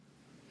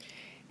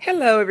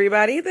Hello,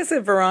 everybody. This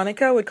is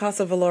Veronica with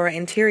Casa Valora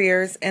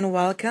Interiors, and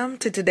welcome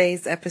to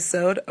today's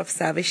episode of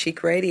Savvy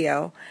Chic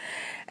Radio.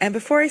 And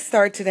before I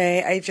start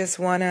today, I just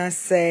want to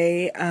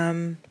say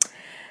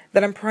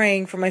that I'm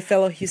praying for my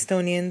fellow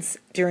Houstonians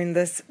during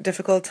this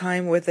difficult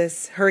time with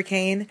this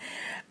hurricane.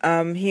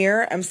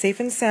 Here, I'm safe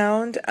and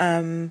sound.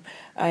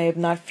 I have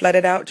not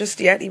flooded out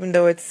just yet, even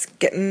though it's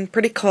getting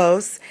pretty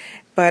close.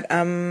 But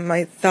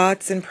my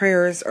thoughts and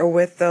prayers are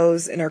with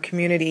those in our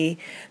community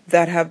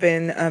that have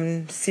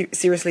been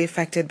seriously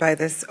affected by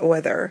this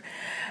weather.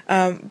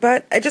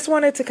 But I just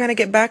wanted to kind of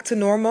get back to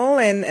normal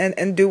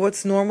and do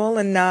what's normal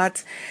and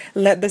not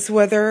let this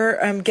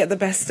weather get the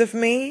best of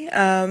me.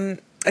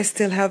 I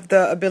still have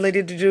the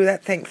ability to do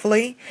that,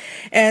 thankfully.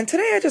 And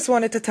today I just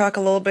wanted to talk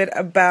a little bit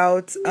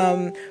about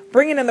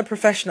bringing in the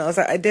professionals.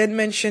 I did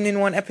mention in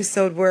one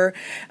episode where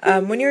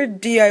when you're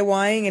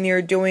DIYing and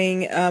you're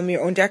doing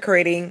your own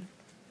decorating,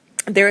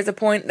 there is a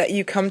point that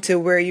you come to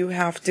where you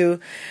have to,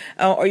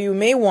 or you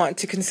may want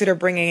to consider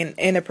bringing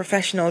in a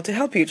professional to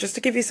help you, just to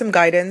give you some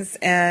guidance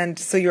and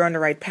so you're on the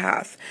right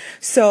path.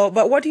 So,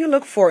 but what do you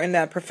look for in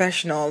that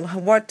professional?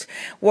 What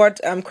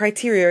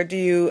criteria do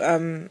you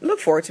look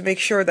for to make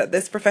sure that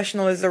this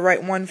professional is the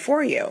right one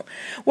for you?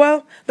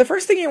 Well, the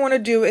first thing you want to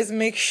do is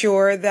make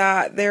sure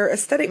that their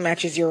aesthetic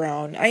matches your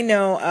own. I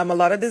know a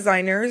lot of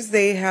designers,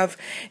 they have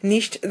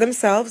niched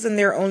themselves and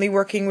they're only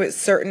working with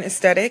certain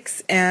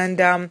aesthetics, and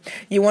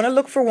you want to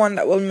look for one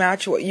that will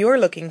match what you're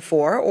looking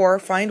for, or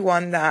find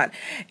one that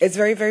is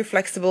very, very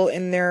flexible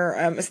in their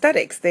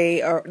aesthetics.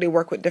 They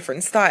work with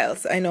different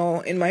styles. I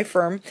know in my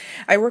firm,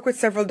 I work with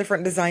several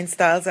different design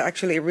styles. I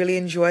actually really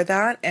enjoy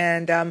that,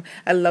 and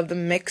I love the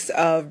mix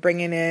of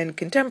bringing in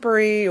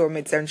contemporary or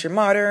mid-century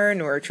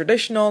modern or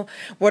traditional,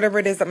 whatever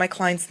it is that my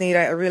clients need.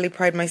 I really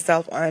pride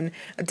myself on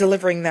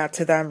delivering that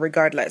to them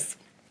regardless.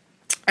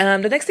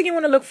 The next thing you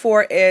want to look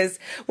for is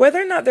whether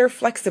or not they're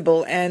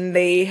flexible and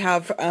they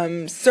have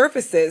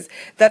surfaces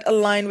that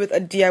align with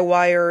a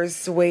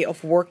DIYer's way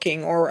of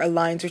working or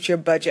aligns with your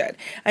budget.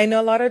 I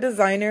know a lot of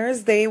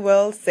designers, they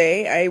will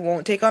say, I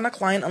won't take on a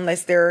client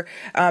unless their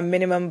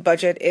minimum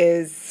budget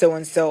is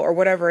so-and-so or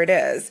whatever it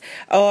is.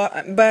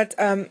 And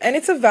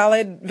it's a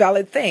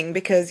valid thing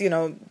because,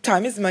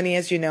 time is money,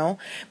 as you know.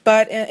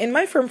 But in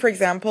my firm, for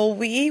example,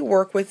 we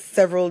work with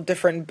several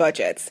different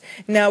budgets.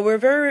 Now,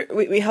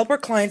 we help our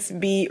clients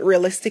be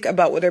realistic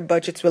about what their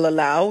budgets will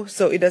allow.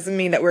 So it doesn't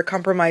mean that we're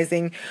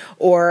compromising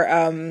or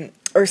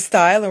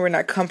style, and we're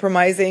not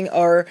compromising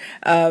our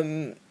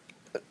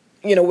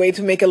way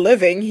to make a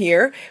living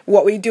here.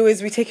 What we do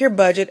is we take your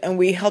budget and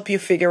we help you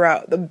figure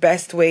out the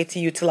best way to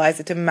utilize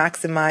it to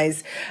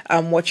maximize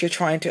what you're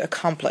trying to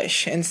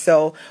accomplish. And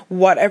so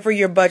whatever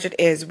your budget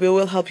is, we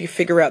will help you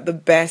figure out the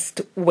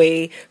best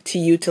way to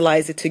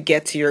utilize it to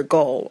get to your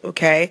goal.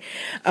 Okay.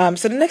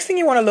 So the next thing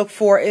you want to look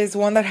for is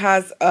one that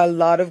has a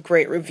lot of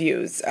great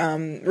reviews.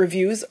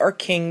 Reviews are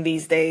king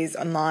these days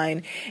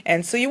online.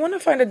 And so you want to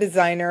find a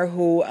designer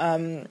who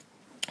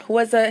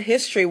has a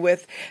history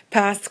with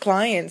past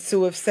clients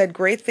who have said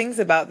great things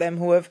about them,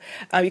 who have,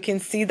 you can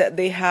see that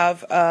they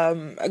have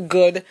a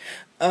good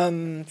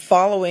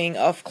following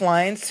of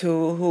clients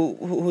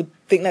who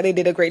think that they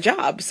did a great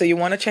job. So you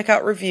want to check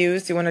out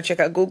reviews. You want to check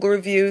out Google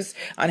reviews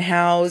on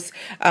Houzz.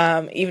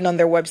 Even on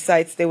their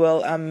websites, they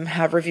will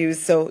have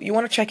reviews. So you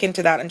want to check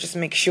into that and just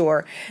make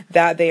sure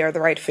that they are the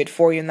right fit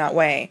for you in that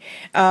way.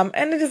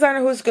 And a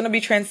designer who's going to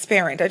be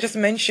transparent. I just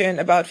mentioned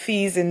about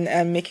fees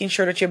and making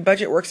sure that your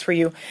budget works for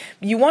you.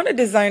 You want a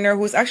designer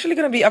who's actually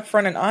going to be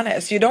upfront and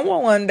honest. You don't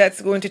want one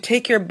that's going to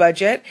take your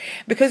budget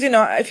because,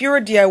 if you're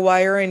a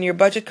DIYer and you're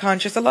budget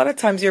conscious, a lot of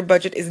times your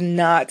budget is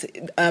not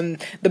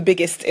the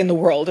biggest in the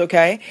world,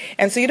 okay?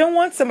 And so you don't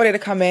want somebody to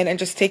come in and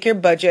just take your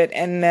budget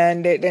and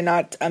then they're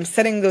not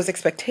setting those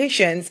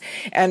expectations.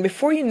 And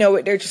before you know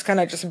it, they're just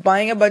kind of just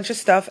buying a bunch of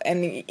stuff,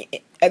 and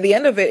at the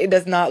end of it, it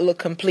does not look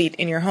complete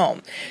in your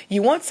home.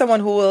 You want someone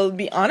who will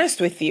be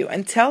honest with you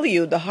and tell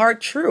you the hard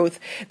truth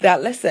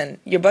that, listen,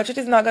 your budget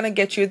is not going to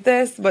get you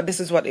this, but this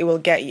is what it will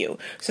get you.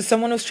 So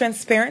someone who's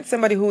transparent,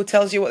 somebody who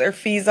tells you what their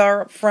fees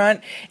are up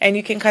front, and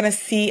you can kind of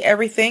see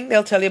everything.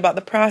 They'll tell you about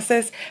the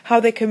process, how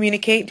they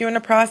communicate during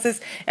the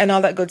process, and all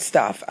that good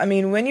stuff. I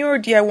mean, when you're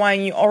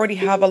DIYing, you already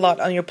have a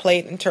lot on your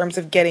plate in terms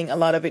of getting a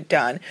lot of it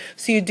done.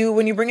 So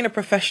when you bring in a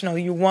professional,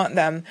 you want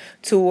them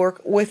to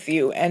work with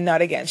you and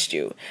not against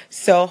you.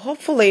 So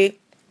hopefully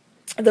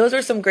those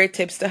are some great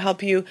tips to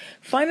help you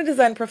find a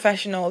design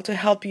professional to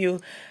help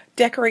you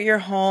decorate your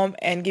home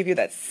and give you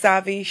that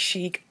savvy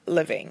chic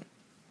living.